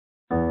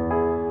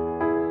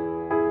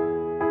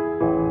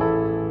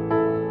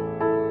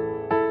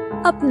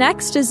Up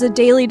next is a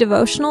daily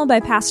devotional by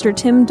Pastor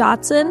Tim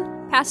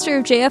Dotson, pastor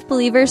of JF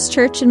Believers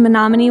Church in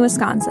Menominee,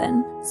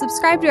 Wisconsin.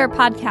 Subscribe to our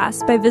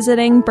podcast by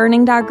visiting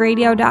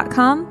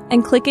burningdogradio.com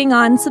and clicking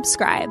on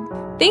subscribe.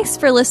 Thanks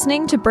for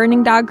listening to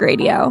Burning Dog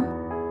Radio.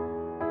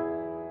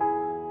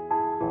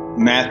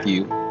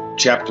 Matthew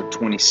chapter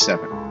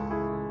 27.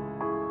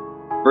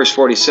 Verse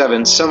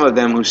 47, some of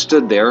them who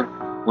stood there,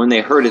 when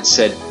they heard it,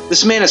 said,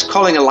 "This man is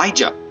calling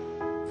Elijah."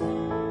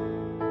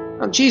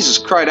 Now Jesus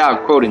cried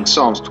out, quoting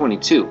Psalms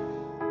 22.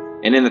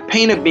 And in the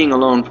pain of being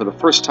alone for the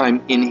first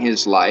time in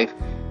his life,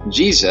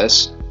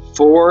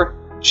 for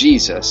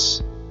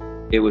Jesus,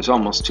 it was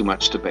almost too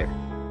much to bear.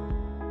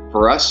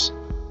 For us,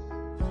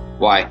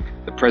 why,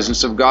 the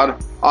presence of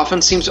God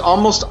often seems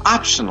almost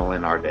optional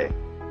in our day.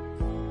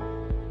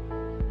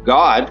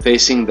 God,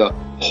 facing the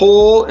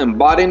whole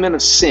embodiment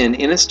of sin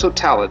in its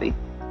totality,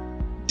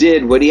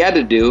 did what he had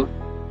to do.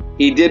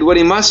 He did what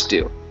he must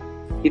do.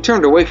 He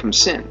turned away from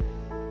sin.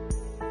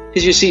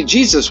 Because you see,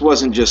 Jesus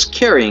wasn't just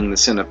carrying the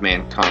sin of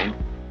mankind.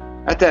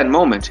 At that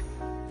moment,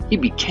 he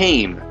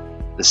became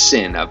the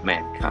sin of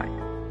mankind.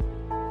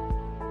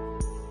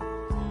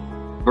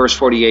 Verse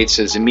 48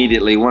 says,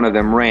 immediately one of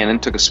them ran and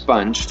took a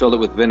sponge, filled it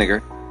with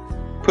vinegar,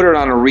 put it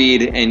on a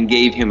reed, and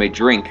gave him a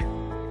drink.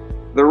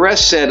 The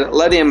rest said,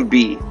 "Let him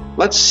be.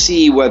 Let's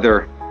see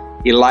whether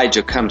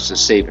Elijah comes to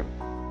save him."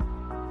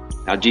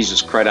 Now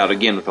Jesus cried out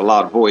again with a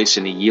loud voice,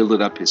 and he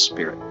yielded up his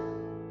spirit.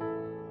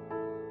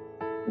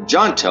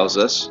 John tells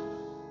us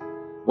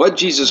what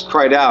Jesus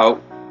cried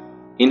out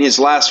in his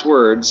last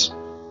words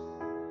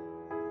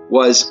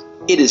was,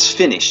 "It is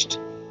finished."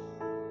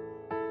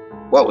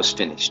 What was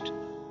finished?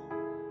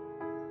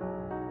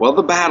 Well,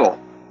 the battle,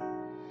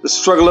 the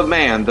struggle of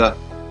man, the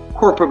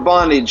corporate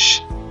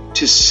bondage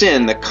to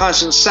sin, the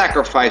constant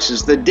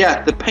sacrifices, the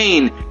death, the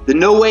pain, the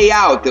no way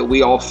out that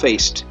we all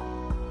faced.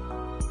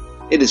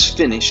 It is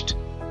finished.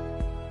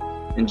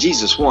 And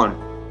Jesus won.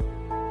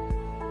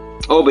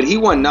 Oh, but he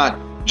won not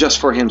just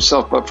for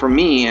himself, but for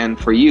me and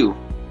for you.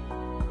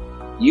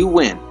 You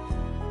win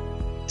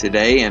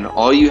today, and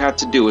all you have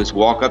to do is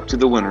walk up to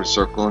the winner's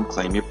circle and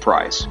claim your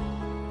prize.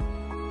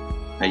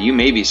 Now you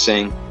may be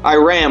saying, "I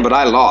ran, but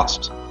I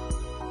lost."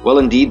 Well,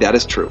 indeed, that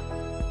is true.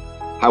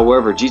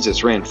 However,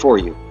 Jesus ran for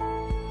you,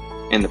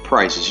 and the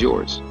prize is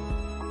yours.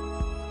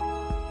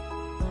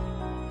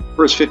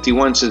 Verse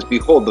 51 says,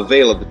 "Behold, the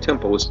veil of the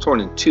temple was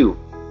torn in two,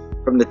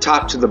 from the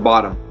top to the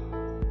bottom.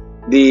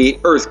 The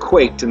earth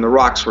quaked, and the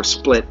rocks were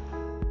split.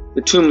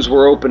 The tombs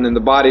were opened, and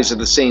the bodies of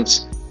the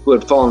saints who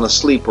had fallen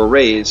asleep were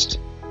raised.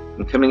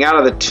 And coming out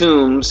of the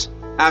tombs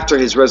after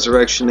his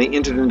resurrection, they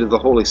entered into the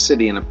holy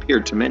city and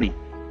appeared to many."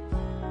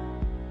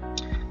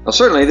 Now,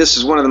 certainly, this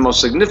is one of the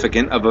most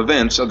significant of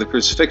events of the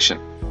crucifixion.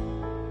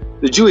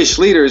 The Jewish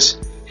leaders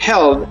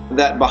held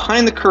that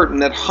behind the curtain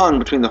that hung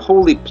between the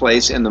holy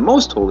place and the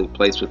most holy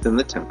place within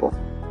the temple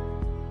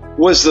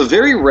was the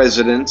very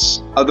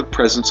residence of the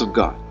presence of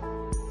God.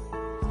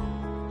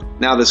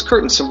 Now, this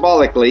curtain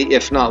symbolically,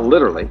 if not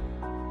literally,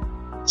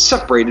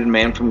 separated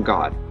man from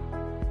God.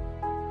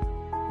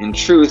 In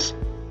truth,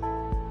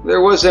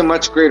 there was a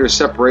much greater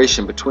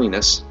separation between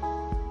us.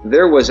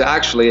 There was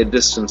actually a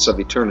distance of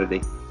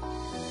eternity.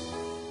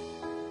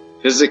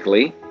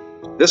 Physically,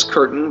 this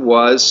curtain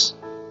was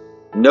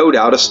no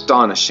doubt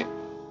astonishing.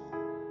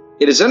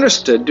 It is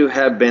understood to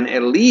have been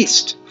at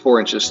least 4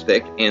 inches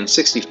thick and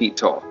 60 feet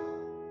tall.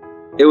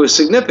 It was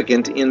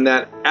significant in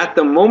that at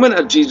the moment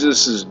of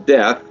Jesus'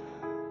 death,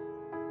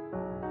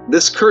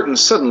 this curtain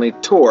suddenly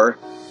tore,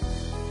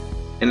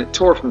 and it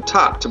tore from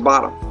top to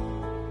bottom.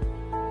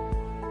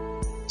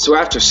 So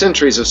after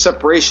centuries of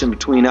separation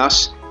between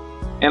us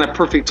and a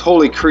perfect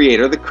holy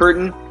creator, the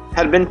curtain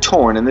had been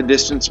torn and the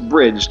distance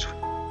bridged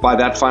by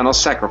that final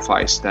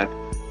sacrifice, that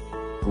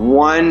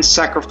one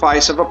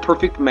sacrifice of a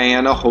perfect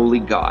man, a holy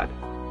God.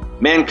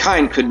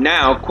 Mankind could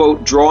now,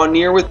 quote, "draw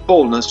near with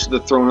boldness to the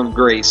throne of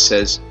grace,"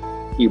 says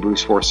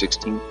Hebrews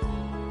 4:16.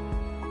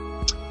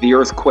 The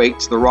earth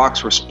quaked, the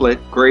rocks were split,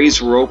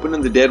 graves were opened,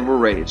 and the dead were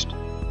raised.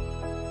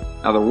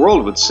 Now the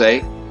world would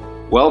say,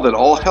 well, that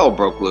all hell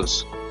broke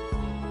loose.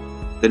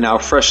 The now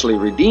freshly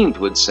redeemed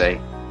would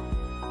say,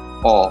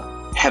 all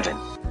heaven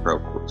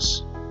broke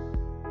loose.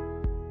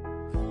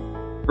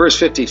 Verse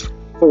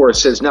 54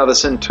 says, "Now the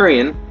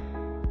centurion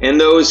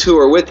and those who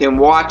were with him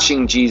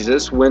watching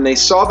Jesus, when they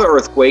saw the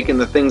earthquake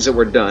and the things that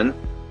were done,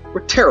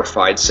 were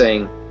terrified,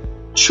 saying,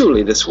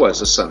 'Truly this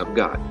was the Son of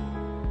God.'"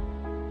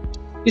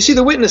 You see,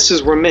 the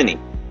witnesses were many.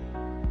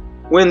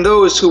 When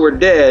those who were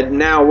dead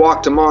now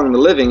walked among the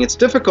living, it's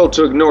difficult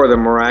to ignore the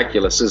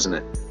miraculous, isn't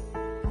it?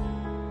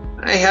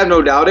 I have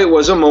no doubt it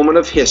was a moment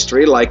of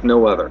history like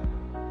no other.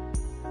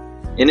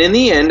 And in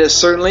the end, as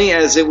certainly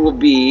as it will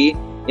be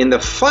in the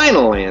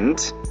final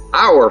end,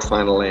 our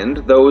final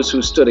end, those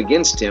who stood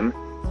against him,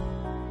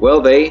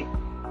 well, they,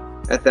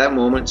 at that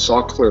moment,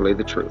 saw clearly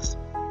the truth.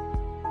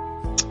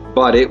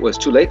 But it was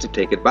too late to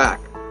take it back,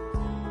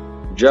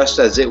 just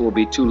as it will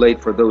be too late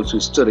for those who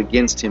stood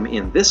against him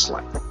in this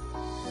life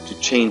to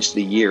change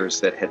the years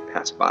that had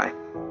passed by.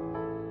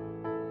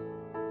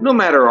 No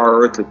matter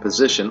our earthly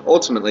position,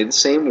 ultimately the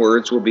same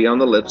words will be on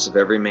the lips of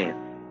every man.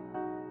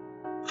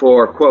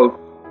 For, quote,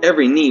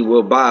 every knee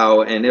will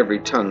bow and every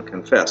tongue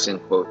confess,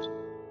 end quote,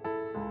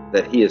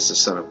 that he is the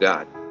Son of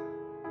God.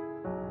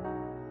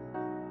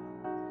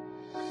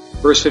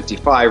 Verse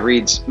 55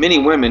 reads, Many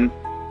women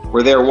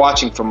were there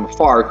watching from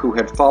afar who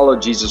had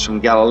followed Jesus from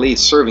Galilee,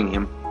 serving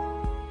him.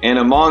 And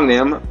among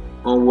them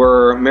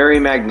were Mary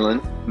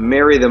Magdalene,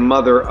 Mary the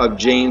mother of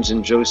James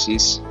and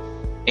Joses,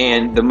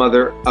 and the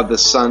mother of the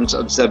sons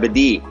of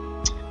Zebedee.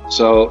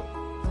 So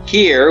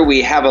here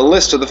we have a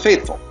list of the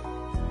faithful,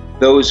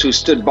 those who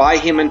stood by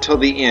him until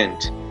the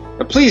end.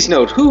 Now please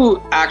note, who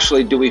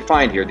actually do we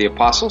find here? The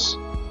apostles?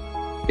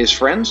 His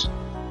friends?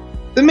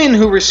 The men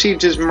who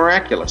received his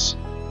miraculous?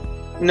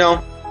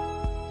 No,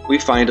 we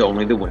find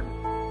only the women.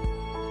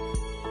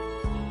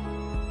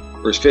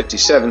 Verse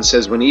 57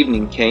 says, When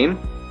evening came,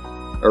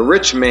 a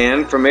rich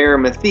man from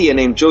Arimathea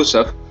named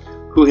Joseph,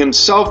 who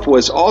himself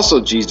was also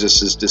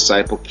Jesus'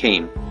 disciple,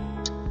 came.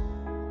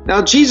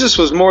 Now Jesus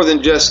was more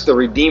than just the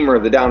Redeemer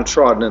of the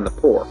downtrodden and the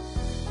poor.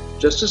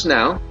 Just as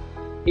now,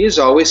 he has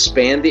always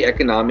spanned the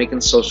economic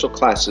and social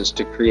classes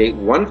to create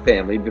one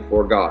family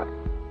before God.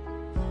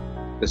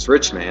 This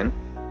rich man,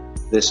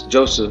 this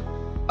Joseph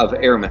of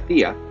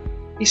Arimathea,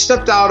 he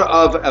stepped out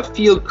of a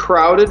field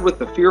crowded with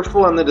the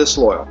fearful and the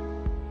disloyal.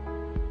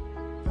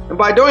 And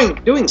by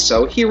doing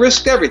so, he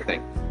risked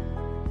everything.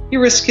 He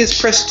risked his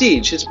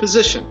prestige, his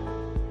position,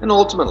 and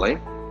ultimately,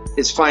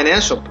 his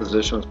financial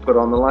position was put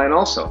on the line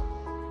also.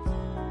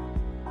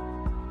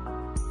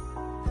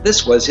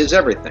 This was his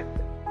everything.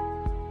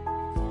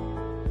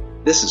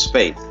 This is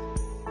faith.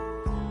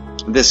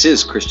 This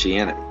is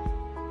Christianity.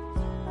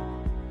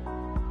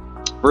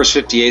 Verse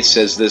 58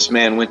 says, This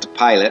man went to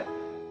Pilate,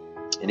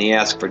 and he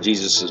asked for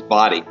Jesus'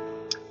 body.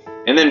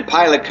 And then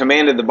Pilate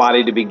commanded the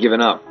body to be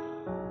given up.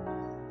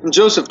 And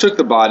Joseph took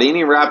the body, and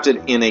he wrapped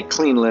it in a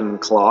clean linen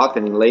cloth,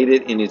 and he laid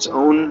it in his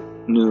own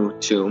new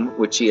tomb,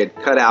 which he had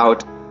cut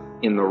out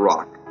in the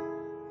rock.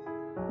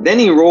 Then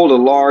he rolled a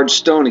large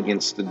stone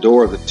against the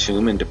door of the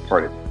tomb and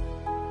departed.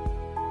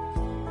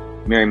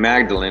 Mary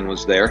Magdalene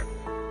was there,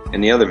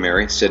 and the other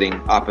Mary sitting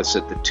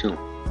opposite the tomb.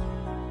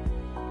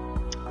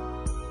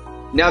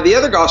 Now the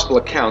other gospel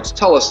accounts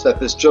tell us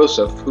that this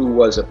Joseph, who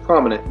was a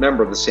prominent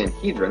member of the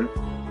Sanhedrin,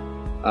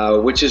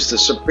 which is the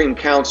supreme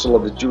council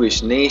of the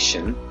Jewish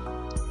nation,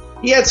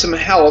 he had some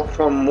help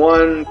from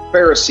one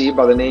Pharisee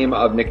by the name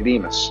of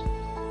Nicodemus.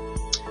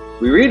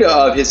 We read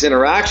of his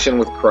interaction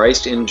with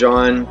Christ in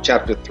John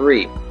chapter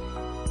 3.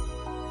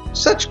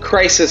 Such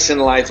crisis in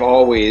life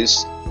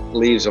always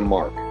leaves a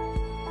mark.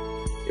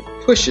 It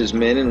pushes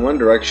men in one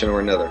direction or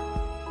another.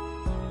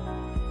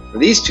 For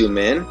these two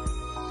men,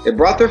 it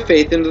brought their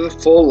faith into the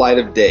full light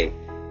of day.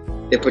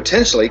 It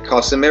potentially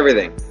cost them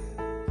everything.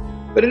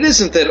 But it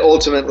isn't that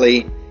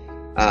ultimately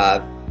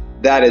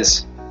that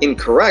is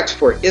incorrect,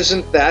 for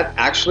isn't that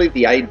actually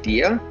the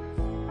idea?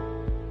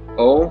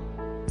 Oh,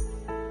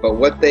 but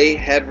what they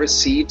had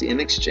received in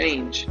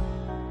exchange.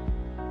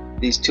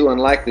 These two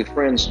unlikely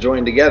friends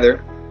joined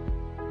together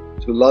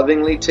to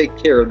lovingly take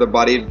care of the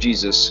body of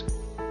Jesus.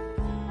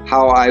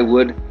 How I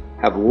would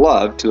have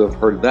loved to have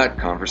heard that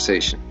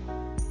conversation.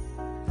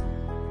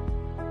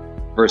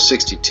 Verse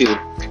 62.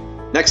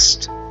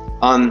 Next,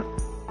 on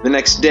the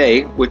next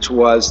day, which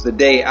was the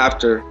day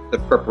after the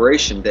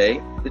preparation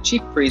day, the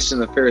chief priests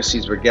and the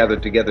Pharisees were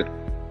gathered together to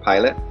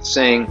Pilate,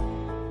 saying,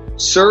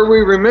 Sir, we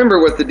remember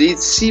what the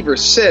deceiver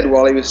said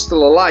while he was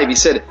still alive. He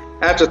said,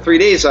 After 3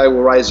 days I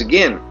will rise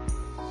again.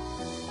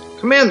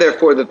 Command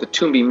therefore that the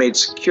tomb be made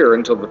secure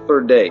until the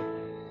third day,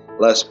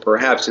 lest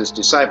perhaps his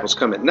disciples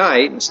come at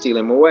night and steal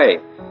him away,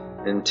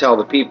 and tell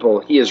the people,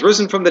 He is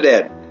risen from the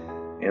dead,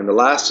 and the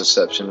last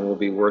deception will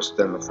be worse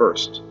than the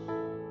first.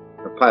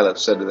 But Pilate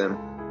said to them,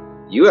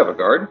 You have a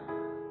guard.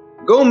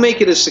 Go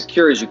make it as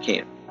secure as you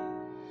can.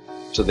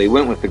 So they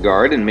went with the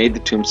guard and made the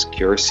tomb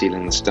secure,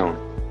 sealing the stone.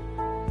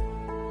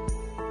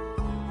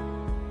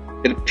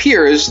 It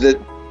appears that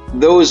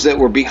those that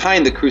were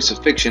behind the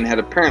crucifixion had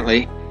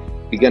apparently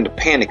begun to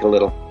panic a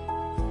little.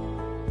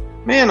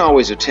 Man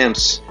always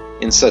attempts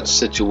in such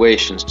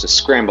situations to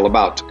scramble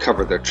about to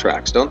cover their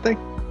tracks, don't they?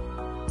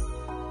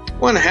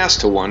 One has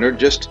to wonder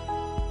just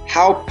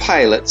how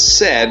Pilate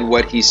said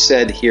what he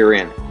said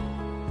herein.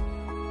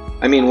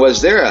 I mean,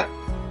 was there a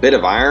bit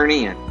of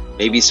irony and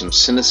maybe some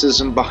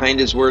cynicism behind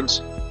his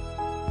words?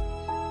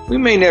 We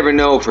may never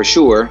know for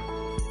sure,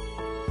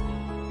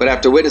 but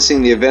after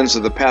witnessing the events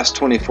of the past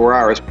 24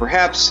 hours,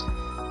 perhaps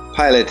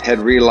Pilate had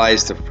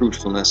realized the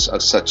fruitfulness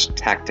of such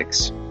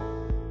tactics.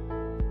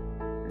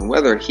 And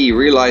whether he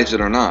realized it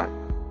or not,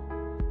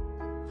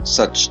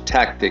 such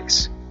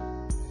tactics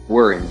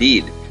were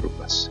indeed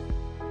fruitless.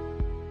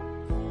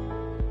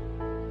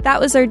 That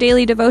was our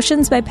daily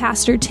devotions by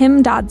Pastor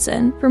Tim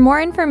Dodson. For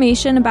more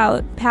information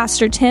about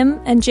Pastor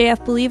Tim and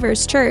JF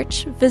Believers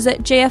Church,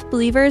 visit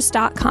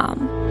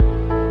jfbelievers.com.